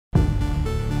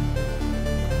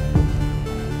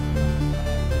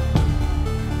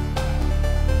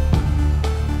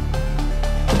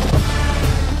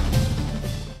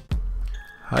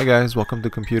Hi guys, welcome to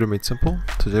Computer Made Simple.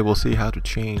 Today we'll see how to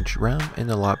change RAM in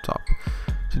a laptop.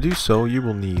 To do so, you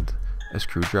will need a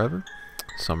screwdriver,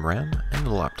 some RAM, and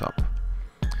a laptop.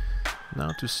 Now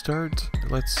to start,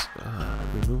 let's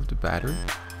remove the battery.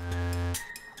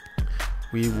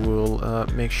 We will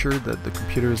make sure that the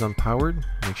computer is unpowered,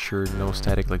 make sure no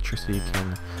static electricity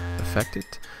can affect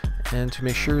it, and to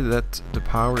make sure that the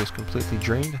power is completely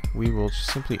drained, we will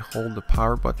simply hold the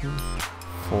power button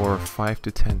for 5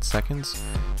 to 10 seconds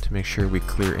to make sure we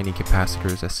clear any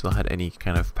capacitors that still had any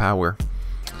kind of power,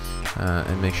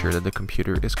 and make sure that the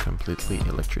computer is completely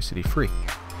electricity free.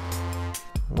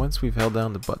 Once we've held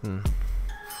down the button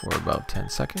for about 10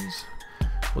 seconds,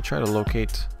 we'll try to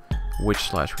locate which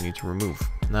slash we need to remove.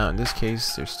 Now in this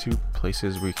case, there's two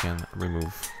places we can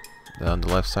remove. On the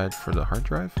left side for the hard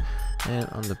drive and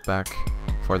on the back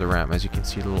for the RAM. As you can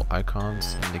see, little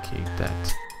icons indicate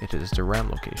that it is the RAM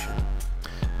location.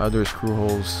 Other screw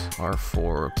holes are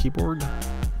for keyboard,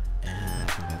 and I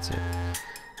think that's it.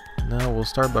 Now we'll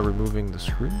start by removing the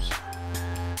screws.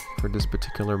 For this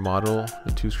particular model,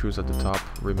 the two screws at the top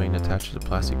remain attached to the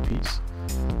plastic piece,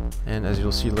 and as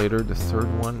you'll see later, the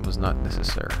third one was not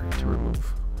necessary to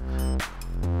remove.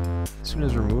 As soon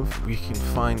as removed, we can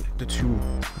find the two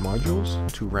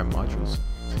RAM modules.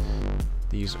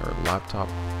 These are laptop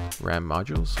RAM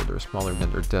modules, so they're smaller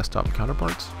than their desktop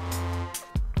counterparts.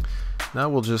 Now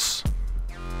we'll just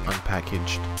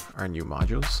unpackage our new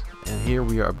modules, and here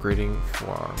we are upgrading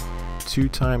from 2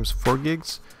 times 4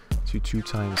 gigs to 2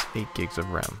 times 8 gigs of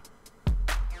RAM.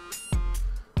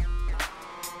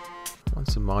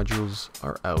 Once the modules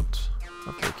are out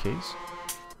of their case,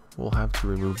 we'll have to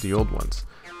remove the old ones.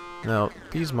 Now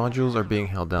these modules are being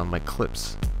held down by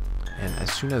clips, and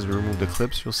as soon as we remove the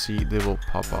clips, you'll see they will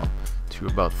pop up to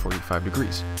about 45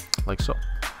 degrees, like so.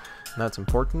 Now it's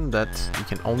important that you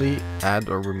can only add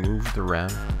or remove the RAM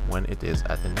when it is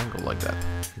at an angle like that,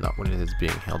 not when it is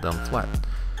being held down flat.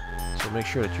 So make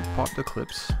sure that you pop the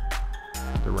clips,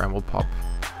 the RAM will pop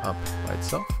up by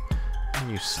itself, and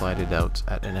you slide it out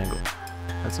at an angle.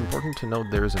 It's important to note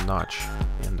there is a notch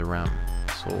in the RAM,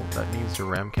 so that means the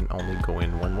RAM can only go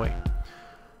in one way.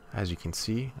 As you can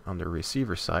see on the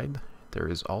receiver side, there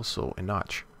is also a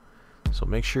notch. So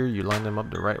make sure you line them up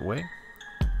the right way,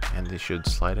 and they should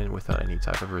slide in without any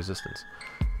type of resistance.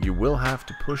 You will have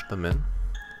to push them in,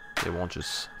 they won't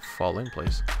just fall in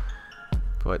place,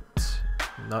 but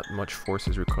not much force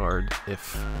is required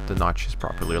if the notch is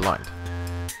properly aligned.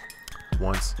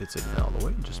 Once it's in all the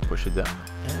way, just push it down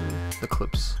and the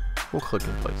clips will click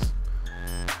in place.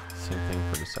 Same thing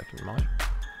for the second module.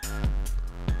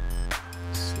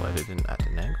 Slide it in at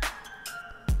an angle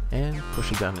and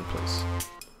push it down in place.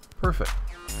 Perfect.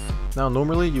 Now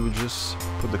normally you would just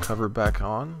put the cover back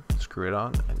on, screw it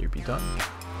on, and you'd be done.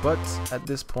 But at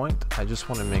this point, I just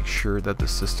want to make sure that the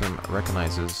system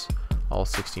recognizes all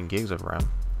 16 gigs of RAM.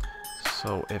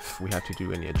 So if we have to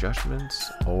do any adjustments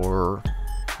or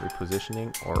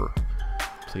repositioning or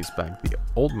place back the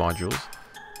old modules,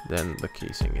 then the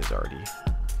casing is already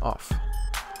off.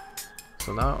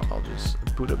 So now I'll just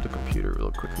boot up the computer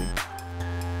real quickly,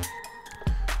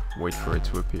 wait for it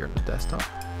to appear on the desktop,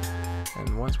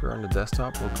 and once we're on the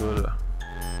desktop, we'll go to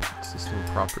system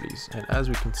properties, and as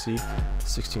we can see,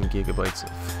 16 gigabytes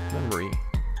of memory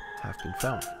have been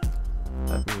found.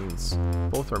 That means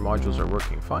both our modules are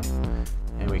working fine,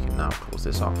 and we can now close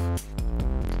this off.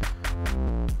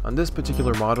 On this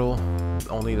particular model,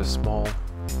 only the small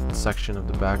section of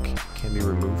the back can be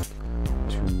removed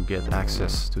to get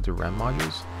access to the RAM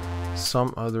modules.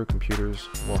 Some other computers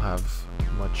will have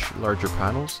much larger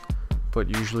panels, but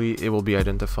usually it will be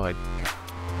identified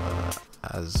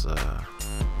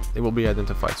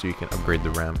so you can upgrade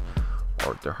the RAM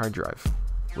or the hard drive,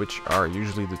 which are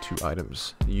usually the two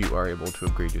items you are able to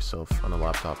upgrade yourself on a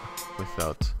laptop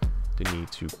without the need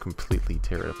to completely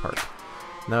tear it apart.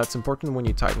 Now it's important when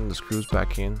you tighten the screws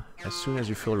back in, as soon as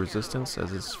you feel resistance,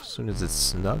 as soon as it's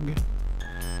snug,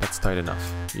 that's tight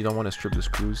enough. You don't want to strip the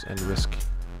screws and risk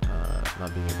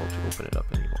not being able to open it up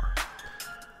anymore.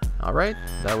 Alright,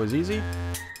 that was easy.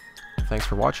 Thanks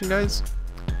for watching, guys.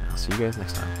 I'll see you guys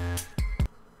next time.